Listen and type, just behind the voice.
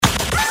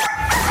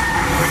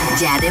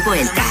Ya de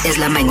vuelta. Es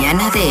la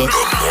mañana de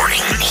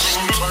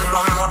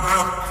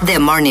The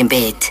Morning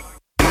Beat.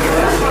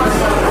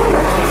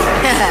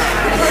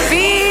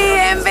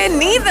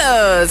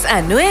 Bienvenidos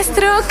a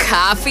nuestro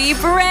Coffee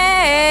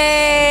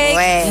Break.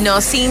 Bueno.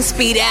 Nos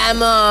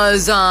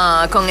inspiramos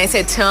con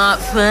ese top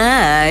 5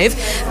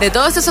 de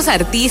todos esos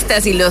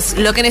artistas y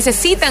lo que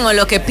necesitan o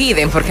lo que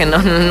piden, porque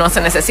no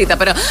se necesita,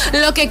 pero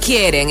lo que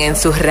quieren en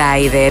su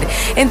rider.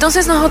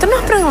 Entonces nosotros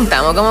nos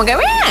preguntamos como que,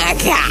 ven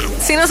acá,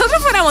 si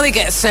nosotros fuéramos de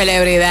que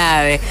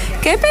celebridades,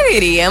 ¿qué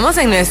pediríamos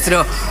en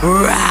nuestro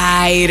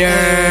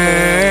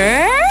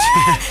rider?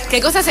 ¿Qué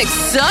cosas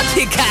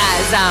exóticas?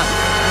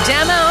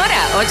 Llama ahora,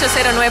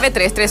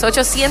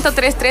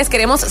 809-338-1033.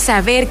 Queremos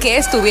saber qué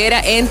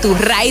estuviera en tu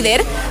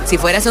rider si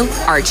fueras un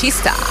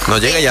artista. Nos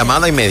llega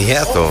llamada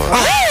inmediato.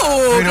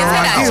 ¿Qué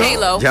será,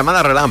 J-Lo?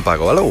 Llamada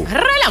relámpago, ¿aló?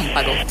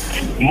 Relámpago.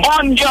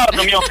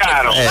 Buongiorno, mio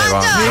caro. ¿Cómo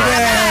estás?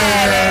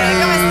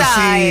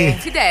 Sí.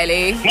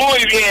 Fideli.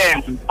 Muy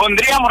bien.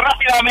 Pondríamos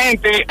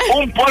rápidamente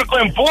un puerco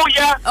en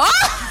puya.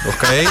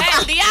 Ok.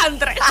 El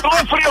diantre.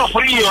 Un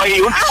frío ahí.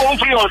 Un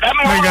frío.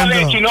 Dame Me una encantó.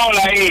 de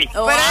chinola ahí.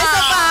 Pero eso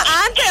para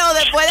antes o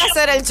después de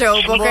hacer el show,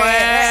 porque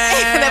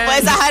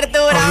después de esas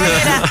harturas,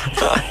 mira.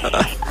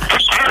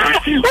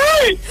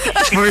 Uy,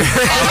 Muy bien.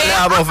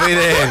 Vamos,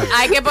 Fidel.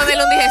 Hay que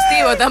ponerle un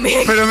digestivo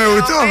también. Pero me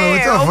gustó,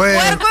 Un fue.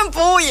 puerco en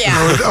puya.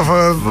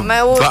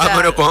 Me gusta.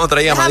 Vámonos con otra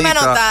Déjame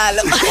llamadita.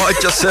 anotarlo.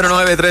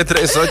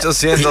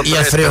 809-338-1033. Y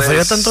el frío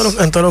está en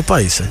todos los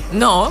países.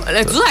 No,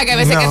 tú sabes que a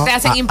veces que te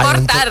hacen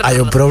importar. Hay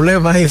un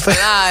problema ahí, fe.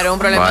 Claro, un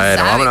problema. Bueno,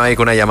 ¿sabes? vámonos ahí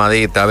con una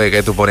llamadita. A ver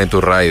qué tú pones en tu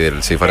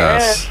rider si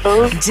fueras.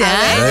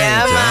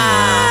 Ya.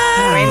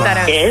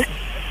 Cuéntanos.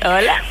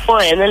 Hola.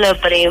 Bueno, lo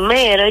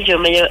primero, yo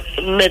me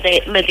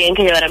tienen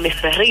que llevar a mis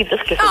perritos,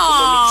 que son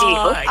como mis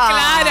hijos.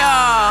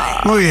 Claro.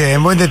 Muy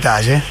bien, buen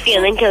detalle.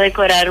 Tienen que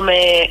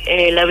decorarme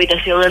la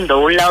habitación en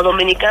dos, un lado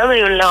dominicano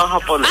y un lado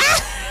japonés.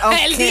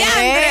 El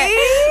diantre.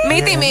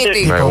 Miti. Me Y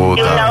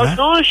un lado gusta.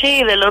 sushi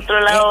y del otro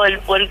lado el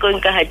puerco en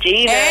caja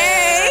china.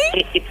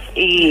 Ey.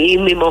 Y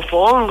mi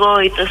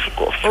mofongo y todas sus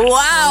cosas.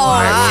 Wow.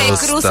 Me Se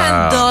gusta.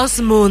 cruzan dos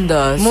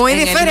mundos. Muy en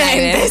el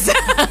diferentes. Sí,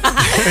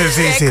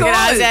 Qué sí. cool.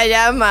 Gracias,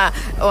 Llama.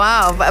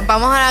 Wow,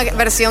 vamos a la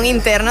versión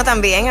interna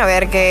también, a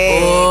ver qué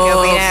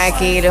opinan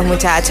aquí los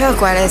muchachos,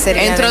 cuáles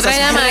serían Entró otra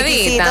esos llamadita.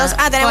 requisitos.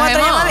 Tenemos otra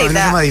Cogemos. llamadita.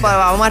 Una llamadita. Pues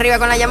vamos arriba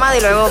con la llamada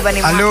y luego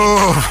venimos.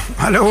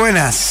 Aló,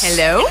 buenas.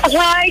 Hello.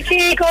 Ay,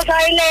 chicos,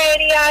 ay,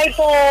 Lady, ay,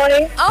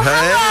 Paul. Oh,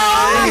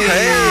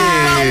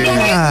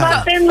 Hey.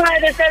 Mátenme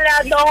de ese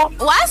lado.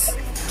 What?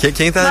 ¿Quién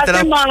está de este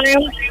lado?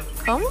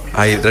 ¿Cómo?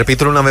 Ay,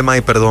 repítelo una vez más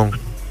y perdón.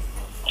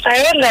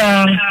 Ay,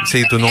 verdad.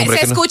 Sí, tu nombre.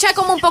 Se que no- escucha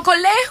como un poco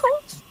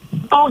lejos.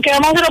 Ok,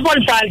 vamos a hacerlo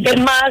por partes.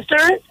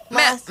 Master.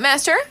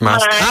 Master.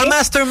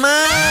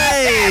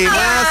 Mastermind.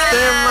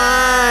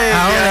 Mastermind.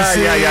 Ahora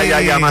sí.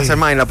 Ya,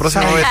 Mastermind. La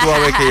próxima vez tú a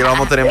ver que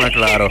vamos a tener más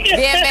claro.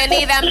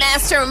 Bienvenida,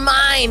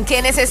 Mastermind.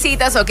 ¿Qué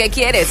necesitas o qué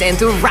quieres en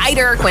tu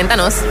rider?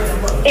 Cuéntanos.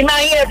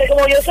 Imagínate,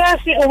 como yo soy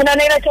así, como una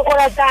negra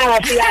chocolatada,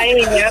 así a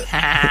ella,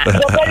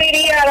 yo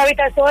pediría la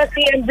habitación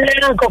así en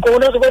blanco, con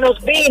unos buenos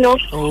vinos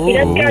y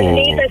las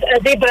carnitas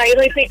así, para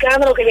irnos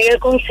picando lo que llegue el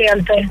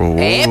concierto.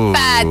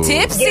 ¡Epa!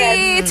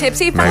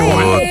 Tipsy Me pie.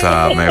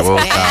 gusta.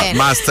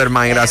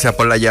 Mastermind, gracias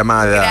por la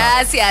llamada.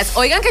 Gracias.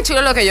 Oigan qué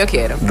chulo lo que yo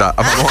quiero.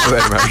 Vamos a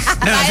ver. No,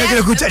 yo quiero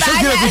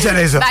escuchar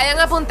eso. Vayan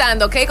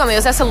apuntando, ¿ok? Cuando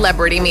yo sea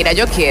celebrity, mira,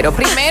 yo quiero,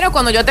 primero,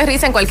 cuando yo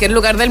aterrice en cualquier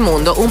lugar del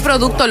mundo, un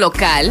producto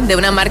local, de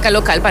una marca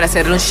local, para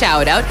hacerle un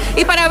shout out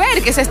y para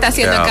ver qué se está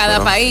haciendo en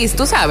cada país,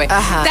 tú sabes.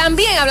 Ajá.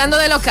 También, hablando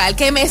de local,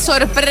 que me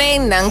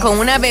sorprendan con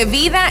una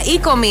bebida y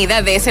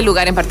comida de ese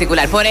lugar en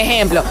particular. Por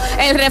ejemplo,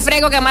 el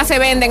refresco que más se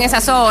vende en esa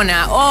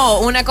zona, o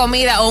una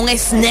comida o un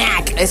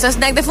snack. Esos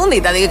snack de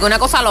fundita, digo, que una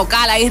cosa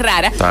local ahí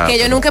rara, que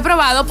yo nunca he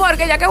probado,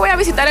 porque ya que voy a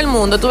visitar el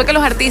mundo, tuve que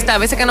los artistas a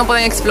veces que no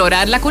pueden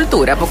explorar la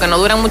cultura porque no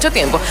duran mucho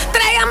tiempo,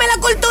 tráigame la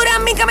cultura a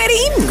mi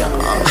camerino,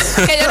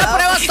 que yo lo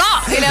pruebo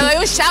todo y le doy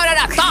un shout out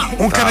a todo.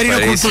 Un camerino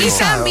buenísimo.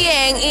 culturizado.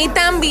 Y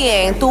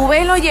también,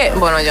 tuve lo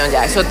bueno, John,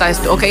 ya, eso está,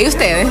 ok,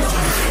 ustedes.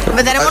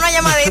 Tenemos una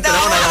llamadita.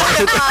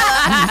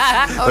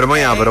 Pero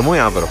muy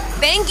ápero.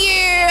 Thank you,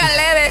 I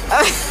love it.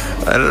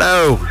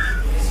 Hello.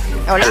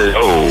 Hola.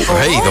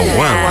 Hey, Don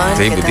Juan.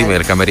 ¿qué tal? Dime,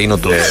 el camerino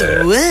tuyo.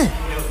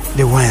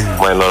 De bueno.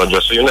 Bueno,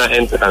 yo soy una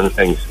gente tan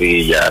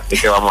sencilla, así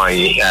que vamos a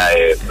ir a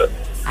esto.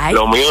 Ay.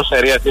 Lo mío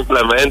sería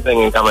simplemente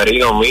en el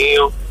camerino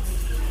mío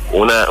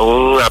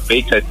una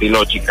pizza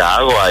estilo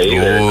Chicago ahí.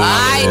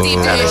 Ay, deep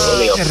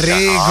dish. Qué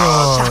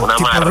rico. Una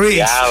Tipo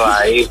malteada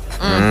ahí.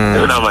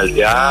 Una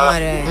malteada.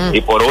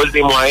 Y por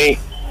último ahí,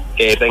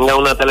 que tenga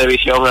una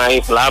televisión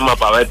ahí, plasma,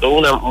 para ver todo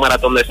un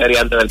maratón de serie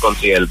antes del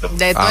concierto.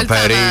 De todo el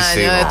Aperísimo.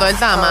 tamaño, de todo el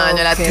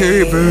tamaño. La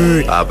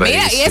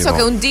Mira, y eso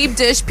que un deep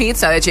dish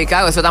pizza de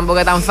Chicago, eso tampoco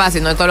es tan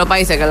fácil, no en todos los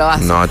países que lo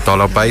hacen. No, en todos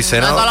los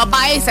países No en no. todos los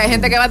países, hay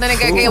gente que va a tener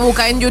que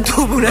buscar en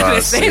YouTube una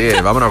Así receta.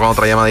 es. Vámonos con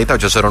otra llamadita,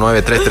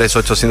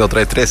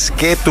 809-338-1033.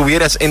 ¿Qué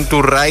tuvieras en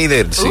tu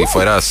rider si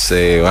fueras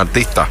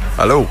artista?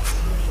 Aló.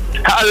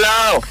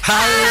 jalao.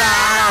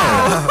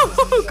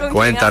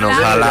 Cuéntanos,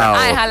 jalao.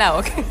 Ah, es jalao,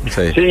 ok.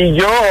 Sí. Si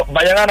yo,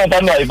 vayan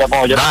anotando ahí,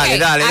 papá. Yo Dale,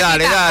 dale,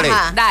 dale, dale.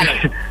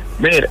 Dale.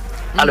 Mira,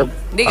 aló.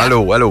 Diga.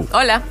 Aló.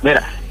 Hola.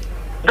 Mira,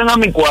 tengo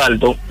mi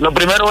cuarto. Lo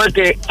primero es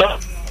que todo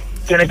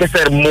tiene que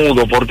ser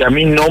mudo, porque a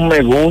mí no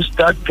me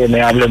gusta que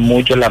me hablen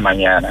mucho en la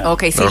mañana.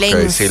 Ok,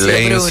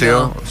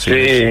 silencio. Bruno.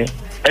 Sí.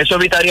 Eso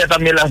evitaría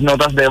también las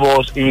notas de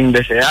voz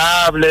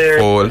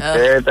indeseables,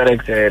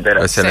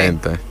 etcétera.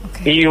 Excelente.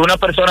 Y una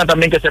persona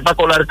también que sepa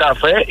colar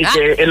café y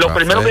que lo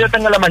primero que yo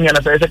tenga en la mañana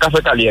sea ese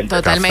café caliente.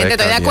 Totalmente,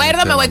 estoy de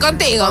acuerdo, me voy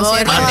contigo.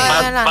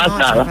 Más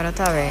nada. Pero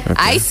está bien.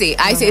 Ay, sí.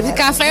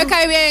 Café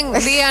cae bien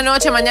día,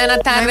 noche, mañana,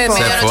 tarde, No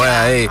importa. medianoche. Se fue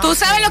ahí. ¿Tú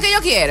sabes lo que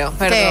yo quiero?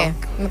 Perdón.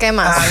 ¿Qué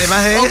más?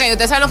 Además de... Ok,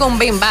 ustedes saben lo que es un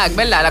beanbag,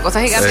 ¿verdad? La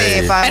cosa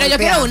gigante. Sí. para Pero yo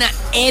golpear. quiero una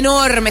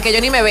enorme, que yo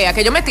ni me vea,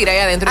 que yo me tire ahí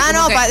adentro. y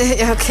como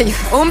que-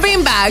 un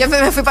beanbag. Yo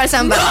me fui para el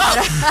San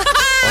Bárbara.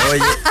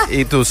 Oye,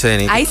 ¿y tú,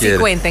 Zeny? Ahí sí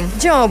cuenten.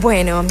 Yo,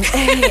 bueno,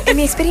 en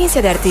mi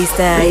experiencia de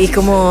artista y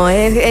como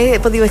he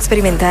podido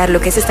experimentar lo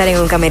que es estar en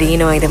un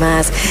camerino y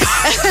demás.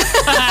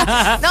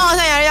 No,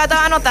 señor, yo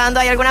estaba anotando,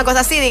 hay alguna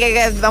cosa así,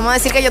 que vamos a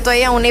decir que yo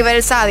estoy a un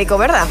nivel sádico,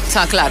 ¿verdad? O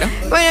sea, claro.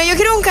 Bueno, yo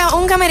quiero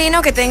un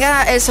camerino que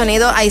tenga el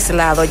sonido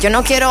aislado. Yo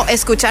no quiero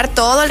escuchar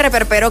todo el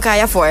reperpero que hay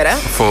afuera.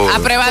 A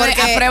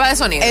prueba de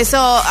sonido.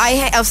 Eso,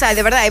 o sea,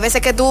 de verdad, hay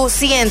veces que tú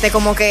sientes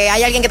como que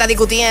hay alguien que está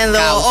discutiendo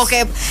Caos. o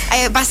que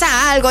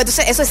pasa algo,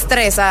 entonces eso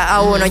estresa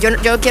a uno.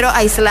 Yo quiero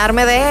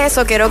aislarme de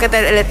eso, quiero que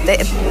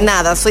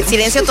nada,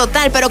 silencio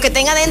total, pero que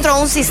tenga dentro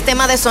un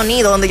sistema de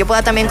sonido donde yo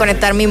pueda también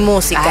conectar mi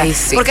música. Ay,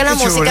 sí. Porque la Qué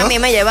música chulo. a mí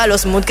me lleva a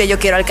los moods que yo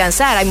quiero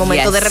alcanzar. Hay momentos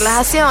Yes. de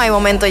relajación, hay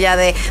momentos ya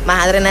de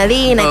más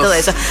adrenalina y todo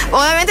eso.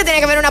 Obviamente tiene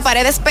que haber una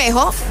pared de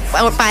espejo,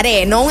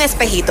 pared, no un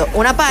espejito,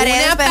 una pared,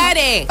 de espejo,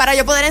 pared. para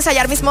yo poder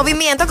ensayar mis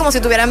movimientos como si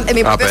estuviera en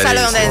mi propio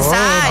salón de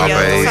ensayo.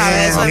 tú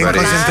sabes, eso es bien importante.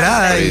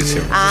 concentrada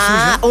y...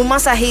 Un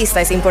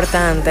masajista es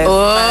importante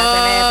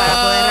para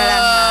poder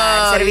relajar.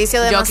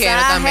 Servicio de Yo masaje.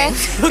 quiero también.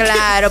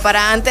 Claro,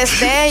 para antes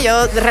de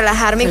yo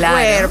relajar mi Claro.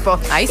 cuerpo.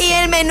 Ay, sí. Y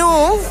el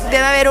menú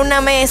debe haber una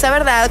mesa,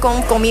 ¿verdad?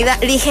 Con comida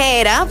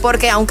ligera,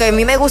 porque aunque a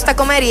mí me gusta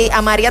comer y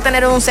amaría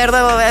tener un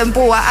cerdo en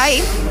púa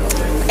ahí,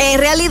 en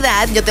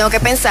realidad yo tengo que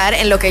pensar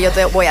en lo que yo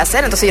voy a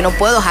hacer, entonces yo no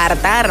puedo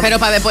hartarme. Pero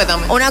para después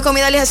también. Una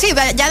comida ligera, sí,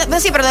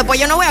 pero después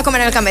yo no voy a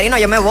comer en el camerino,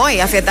 yo me voy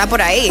a fiestar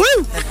por ahí.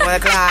 Después,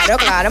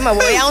 claro, me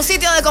voy a un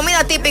sitio de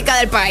comida típica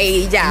del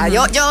país, ya.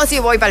 Yo sí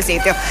voy para el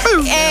sitio.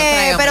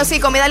 Pero sí,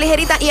 comida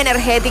ligerita y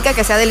energética,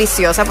 que sea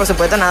deliciosa, por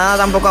supuesto, nada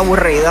tampoco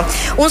aburrido.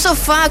 Un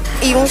sofá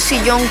y un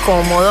sillón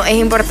cómodo es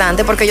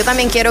importante, porque yo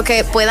también quiero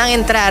que puedan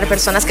entrar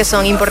personas que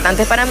son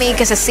importantes para mí,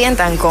 que se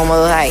sientan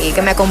cómodos ahí,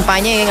 que me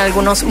acompañen en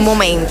algunos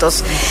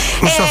momentos.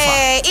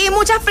 Y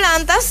muchas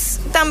plantas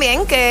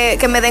también que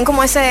me den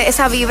como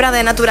esa vibra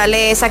de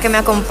naturaleza, que me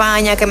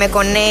acompaña, que me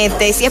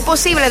conecte. Y si es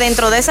posible,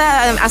 dentro de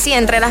esa, así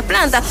entre las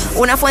plantas,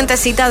 una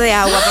fuentecita de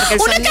agua, porque el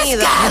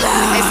sonido.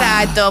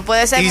 Exacto,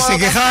 puede ser. Y se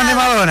quejaban de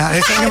Madonna.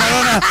 Decían que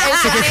Madonna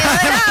se quejaban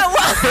del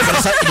agua.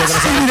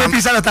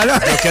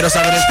 Yo quiero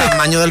saber el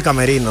tamaño del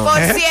camerino. Por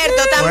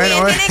cierto,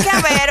 también Bueno. tiene que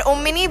haber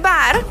un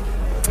minibar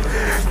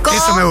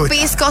Eso me con gusta.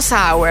 pisco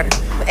sour.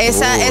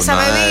 Esa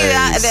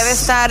bebida nice. debe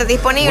estar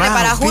disponible Wow,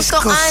 para justo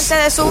pisco. antes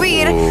de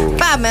subir.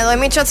 Me doy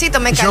mi chocito,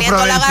 me Yo caliento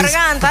probé la el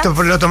garganta.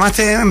 ¿Lo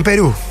tomaste en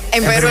Perú?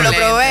 En Perú lo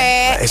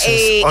probé. Eso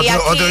Y es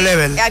aquí, otro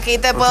level. aquí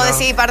te puedo Otro.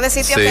 decir un par de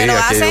sitios Sí, que lo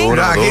aquí hacen.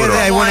 uno. Aquí duro.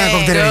 hay buena Como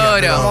coctelería. duro.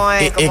 pero- ¿Cómo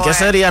es? ¿Y ¿Cómo qué es?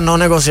 sería no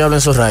negociable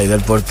en sus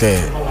riders?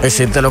 Porque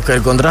existe lo que es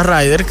el contra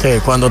rider, que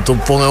cuando tú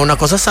pongas una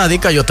cosa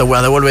sádica, yo te voy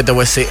a devolver y te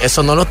voy a decir,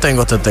 eso no lo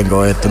tengo, te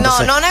tengo esto.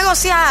 Entonces, No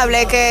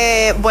negociable,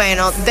 que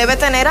bueno, debe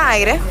tener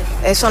aire.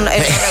 Eso no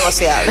es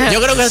negociable.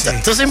 yo creo que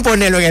esto sin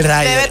ponerlo en el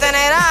rider. Debe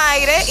tener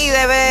aire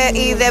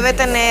y debe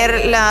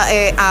tener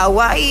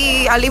agua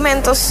y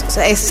alimentos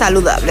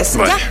saludables.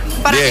 Bueno,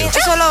 Ya, para bien. mí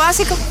eso es lo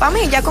básico. Para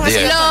mí, ya con eso.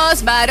 Bien.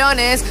 Los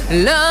varones.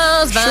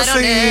 Yo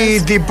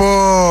soy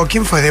tipo,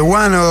 ¿quién fue? ¿De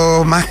One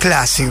o más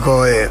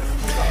clásico?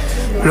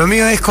 Lo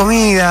mío es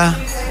comida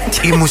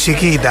y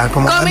musiquita.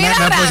 Como Comida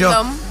apoyo.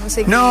 random.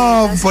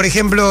 No, por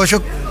ejemplo,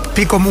 yo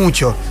pico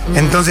mucho.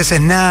 Entonces,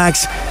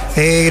 snacks,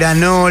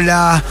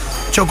 granola,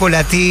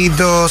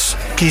 chocolatitos,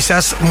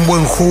 quizás un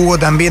buen jugo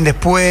también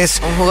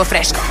después. Un jugo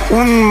fresco.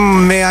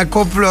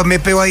 Me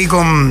pego ahí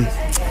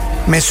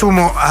me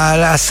sumo a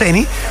la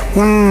Zeny,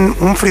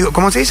 un frigo,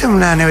 ¿cómo se dice?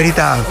 Una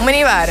neverita, Un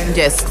minibar.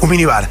 Yes. un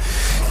minibar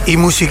y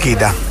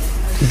musiquita.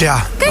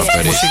 Ya.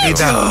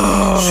 Musiquita.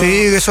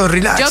 Sí, eso es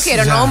relax. Yo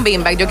quiero ya. no un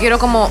beanbag, yo quiero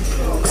como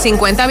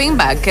 50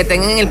 beanbags que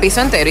tengan en el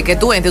piso entero y que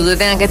tú entres y tú te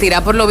tengas que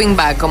tirar por los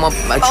beanbags como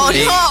Oh,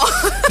 chuli. no.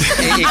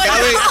 Y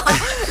cabe,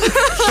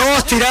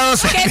 Todos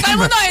tirados. Que todo el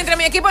mundo entre,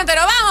 mi equipo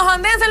entero. Vamos,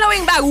 ondense los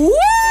beanbags. ¡Woo!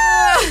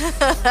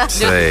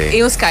 Sí.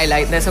 Y un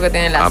skylight de eso que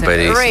tiene la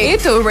Aperísimo. ¿Y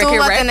tú, Ricky Tú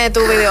vas a Ray? tener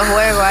tu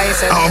videojuego ahí.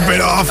 Oh,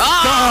 pero of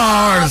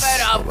course.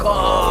 Pero of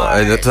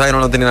course. tú sabes que no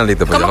lo tenían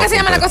listo. pero ¿Cómo yo que se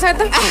lo llama la compré.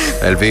 cosa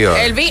esta? El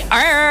VR. El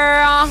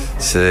VR.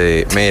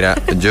 Sí, mira,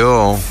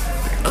 yo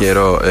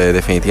quiero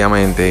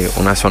definitivamente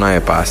una zona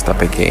de pasta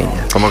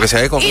pequeña. Como que se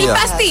haga comida. ¿Y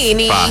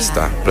pastini?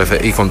 Pasta.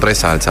 Y con 3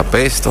 salsas: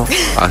 pesto,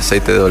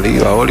 aceite de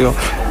oliva, óleo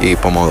y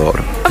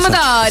pomodoro.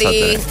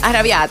 Pomodori,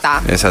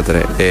 arrabbiata. Esas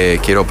 3.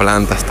 Quiero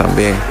plantas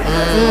también.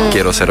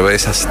 Quiero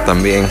cervezas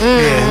también.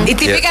 ¿Y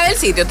típica del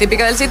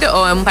sitio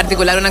o en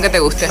particular una que te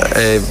guste?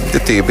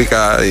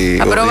 Típica y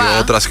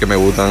otras que me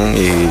gustan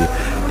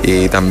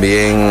y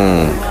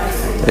también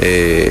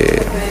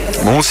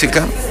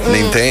música,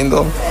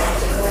 Nintendo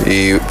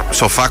y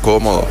sofá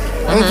cómodo.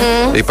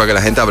 Y para que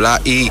la gente habla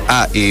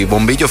y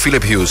bombillo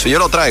Philip Hughes. Yo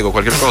lo traigo,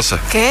 cualquier cosa.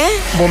 ¿Qué?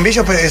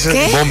 Bombillo, pero eso.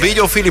 ¿Qué?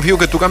 Bombillo Philip Hughes,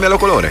 que tú cambias los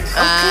colores.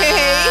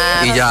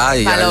 Y ya.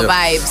 Para los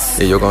vibes.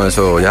 Y yo con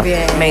eso ya.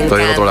 Bien, me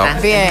estoy encanta. en otro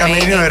lado. Bien.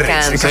 Camerino de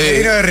Rix. El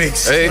camerino de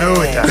Rix. Me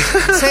gusta.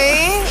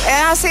 Sí,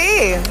 es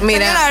así.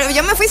 Mira. Señora,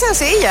 yo me fui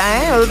sencilla,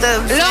 ¿eh?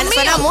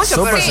 Suena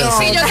mucho, pero sí, no.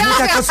 sí, yo tengo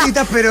Muchas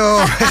cositas, pero.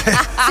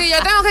 Sí, yo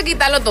tengo que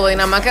quitarlo todo y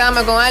nada más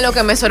quedarme con algo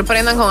que me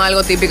sorprendan con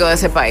algo típico de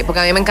ese país. Porque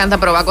a mí me encanta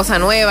probar cosas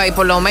nuevas y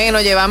por lo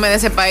menos llevarme de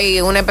ese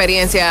país una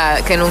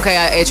experiencia que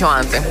nunca he hecho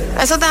antes.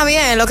 Eso está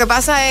bien. Lo que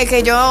pasa es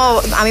que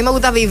a mí me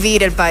gusta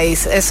vivir el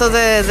país. Eso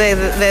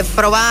de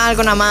probar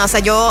algo nada más. O sea,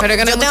 yo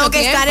tengo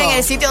que estar en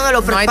el sitio donde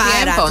lo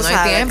preparan. No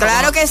hay tiempo.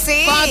 Claro que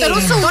sí. Cuando tú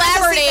eres un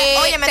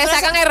celebrity, te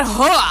sacan el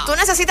joa. Tú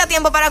necesitas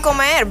tiempo para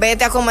comer.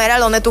 Vete a comer a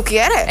donde tú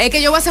quieres. Es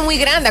que yo voy a ser muy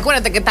grande.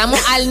 Acuérdate que estamos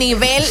al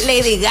nivel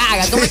Lady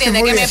Gaga. ¿Tú me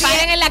entiendes? Que me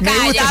paren en la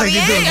calle. Está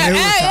bien.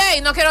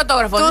 Ey, no quiero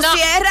autógrafo. Tú no.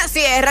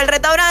 cierra el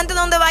restaurante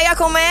donde vayas a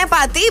comer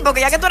para ti, porque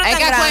ya que tú eres Es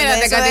tan que grande,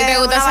 acuérdate que a ti eso te es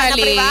gusta una vaina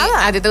salir.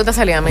 privada. A ti te gusta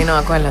salir, a mí no,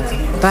 acuérdate.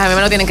 Entonces a mí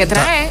me lo tienen que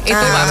traer y tú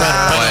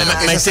vas. Bueno,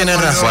 ahí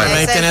tienes razón,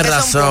 ahí Ese- tienes ese es un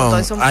razón. punto,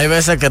 es un Hay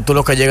veces que tú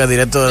lo que llegas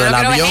directo Yo del no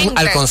quiero avión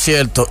gente. al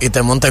concierto y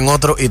te montas en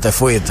otro y te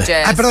fuiste. Yes.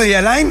 Ah, pero ¿y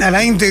Alain?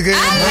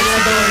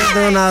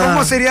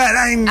 ¿Cómo sería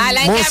Alain?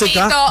 Alain, que ha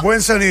Música. visto-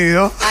 Buen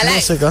sonido. Alain,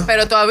 Música.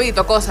 pero tú has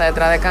visto cosas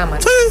detrás de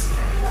cámara.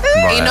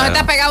 Y no se te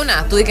ha pegado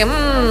nada. Tú dices,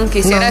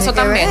 quisiera eso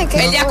también.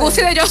 El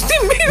jacuzzi de Justin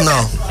Bieber.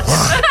 No.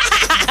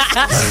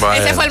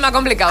 Ese fue el más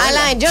complicado.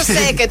 ¿verdad? Alain, yo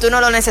sé que tú no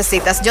lo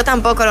necesitas, yo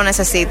tampoco lo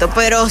necesito,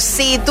 pero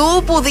si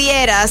tú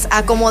pudieras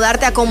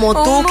acomodarte a como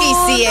tú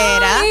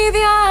quisieras,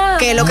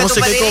 que es lo que tú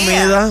Música y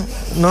pedirías. comida.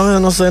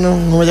 No sé, no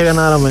me llega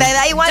nada a mí. Te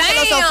da igual que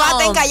los Damn. sofás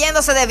estén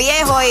cayéndose de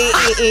viejo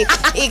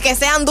y que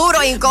sean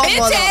duros e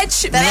incómodos.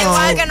 Vintage. Te da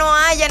igual que no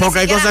haya ni Porque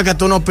hay siquiera- cosas que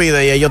tú no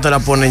pides y ellos te la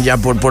ponen ya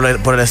por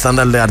el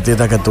estándar de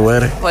artista que tú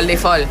eres. Por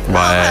default.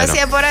 Si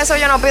es por eso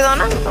yo no pido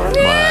nada.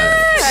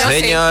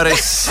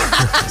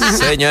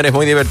 Señores,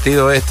 muy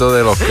divertido esto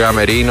de los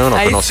camerinos. Nos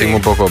Ay, conocimos sí.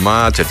 un poco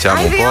más, chachamos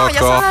Ay, un Dios, ya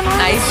poco. se ganó.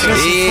 Ay,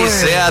 sí. Y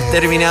se ha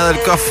terminado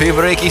el coffee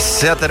break y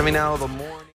se ha terminado the morning.